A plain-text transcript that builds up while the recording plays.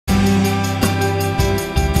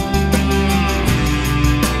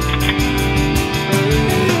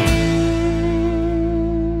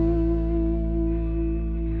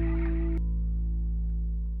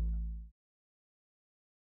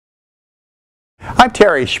I'm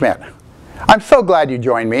Terry Schmidt. I'm so glad you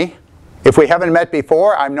joined me. If we haven't met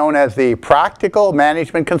before, I'm known as the Practical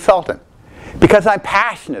Management Consultant because I'm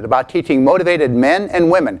passionate about teaching motivated men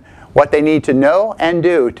and women what they need to know and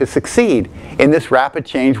do to succeed in this rapid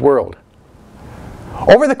change world.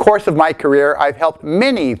 Over the course of my career, I've helped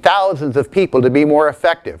many thousands of people to be more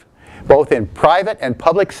effective, both in private and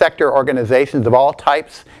public sector organizations of all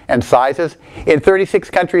types and sizes in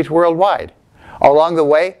 36 countries worldwide. Along the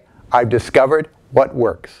way, I've discovered what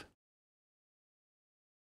works.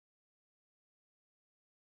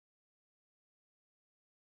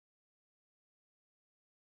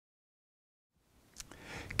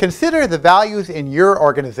 Consider the values in your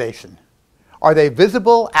organization. Are they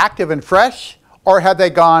visible, active, and fresh, or have they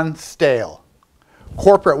gone stale?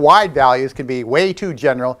 Corporate-wide values can be way too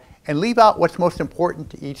general and leave out what's most important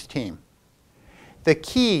to each team. The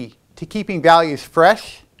key to keeping values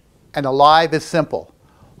fresh and alive is simple.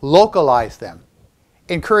 Localize them.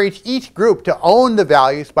 Encourage each group to own the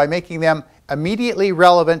values by making them immediately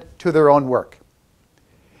relevant to their own work.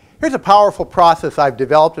 Here's a powerful process I've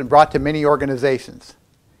developed and brought to many organizations.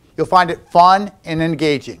 You'll find it fun and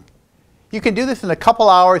engaging. You can do this in a couple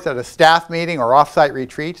hours at a staff meeting or off-site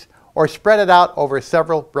retreats, or spread it out over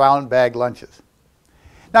several brown bag lunches.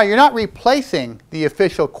 Now, you're not replacing the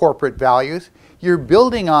official corporate values. You're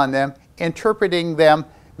building on them, interpreting them,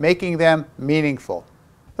 making them meaningful.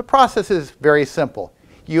 The process is very simple.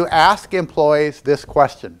 You ask employees this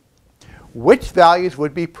question: which values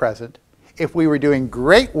would be present if we were doing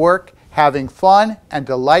great work, having fun, and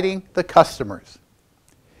delighting the customers?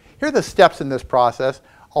 Here are the steps in this process.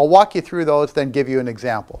 I'll walk you through those, then give you an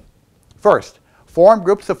example. First, form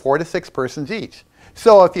groups of 4 to 6 persons each.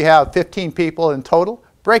 So if you have 15 people in total,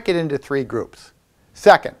 break it into 3 groups.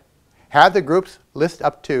 Second, have the groups list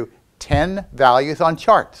up to 10 values on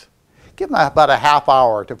charts. Give them about a half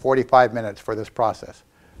hour to 45 minutes for this process.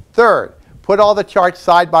 Third, put all the charts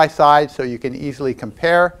side by side so you can easily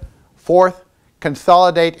compare. Fourth,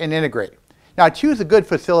 consolidate and integrate. Now choose a good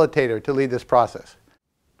facilitator to lead this process.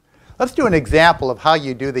 Let's do an example of how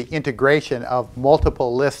you do the integration of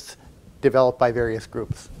multiple lists developed by various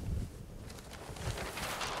groups.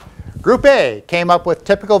 Group A came up with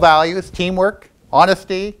typical values: teamwork,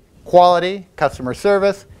 honesty, quality, customer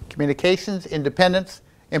service, communications, independence,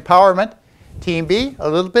 empowerment. Team B, a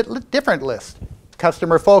little bit different list: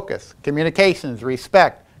 customer focus, communications,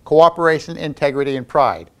 respect, cooperation, integrity, and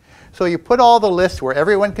pride. So you put all the lists where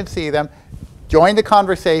everyone can see them, join the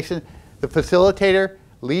conversation. The facilitator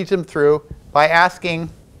leads them through by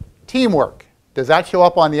asking, teamwork, does that show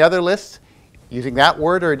up on the other lists using that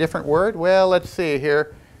word or a different word? Well, let's see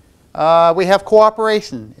here. We have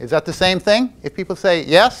cooperation. Is that the same thing? If people say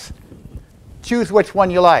yes, choose which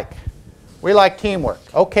one you like. We like teamwork.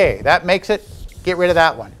 Okay, that makes it. Get rid of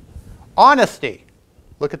that one. Honesty.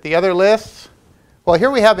 Look at the other lists. Well,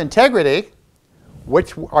 here we have integrity.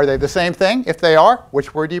 Are they the same thing? If they are,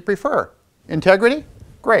 which word do you prefer? Integrity?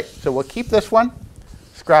 Great. So we'll keep this one.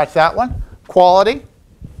 Scratch that one. Quality.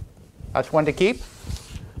 That's one to keep.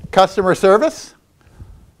 Customer service.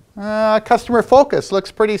 Customer focus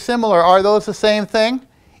looks pretty similar. Are those the same thing?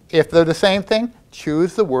 If they're the same thing,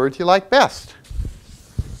 choose the words you like best.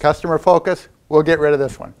 Customer focus, we'll get rid of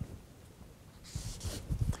this one.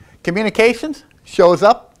 Communications shows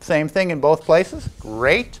up, same thing in both places.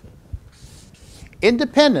 Great.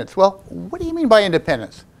 Independence. Well, what do you mean by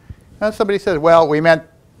independence? Somebody says, well, we meant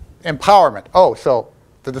empowerment. Oh, so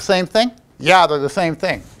they're the same thing? Yeah, they're the same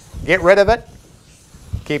thing. Get rid of it.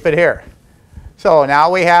 Keep it here. So now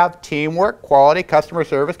we have teamwork, quality, customer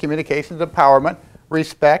service, communications, empowerment,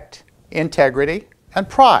 respect, integrity, and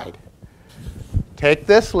pride. Take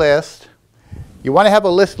this list. You want to have a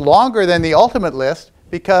list longer than the ultimate list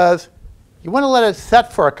because you want to let it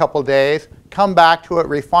set for a couple days, come back to it,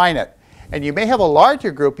 refine it. And you may have a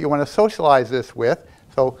larger group you want to socialize this with,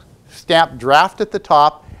 so stamp draft at the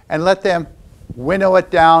top and let them winnow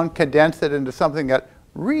it down, condense it into something that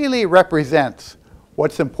really represents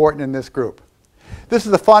what's important in this group. This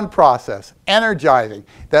is a fun process, energizing,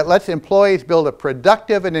 that lets employees build a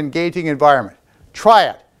productive and engaging environment. Try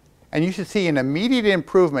it, and you should see an immediate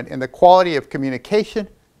improvement in the quality of communication,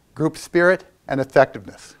 group spirit, and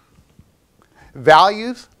effectiveness.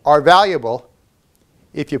 Values are valuable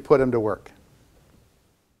if you put them to work.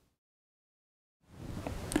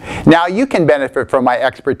 Now you can benefit from my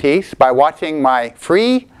expertise by watching my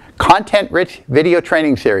free, content-rich video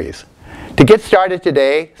training series. To get started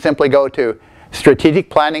today, simply go to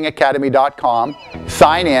strategicplanningacademy.com,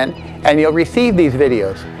 sign in, and you'll receive these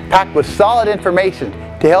videos packed with solid information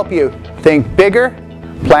to help you think bigger,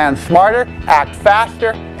 plan smarter, act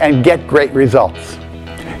faster, and get great results.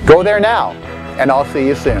 Go there now. and I'll see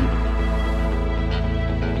you soon.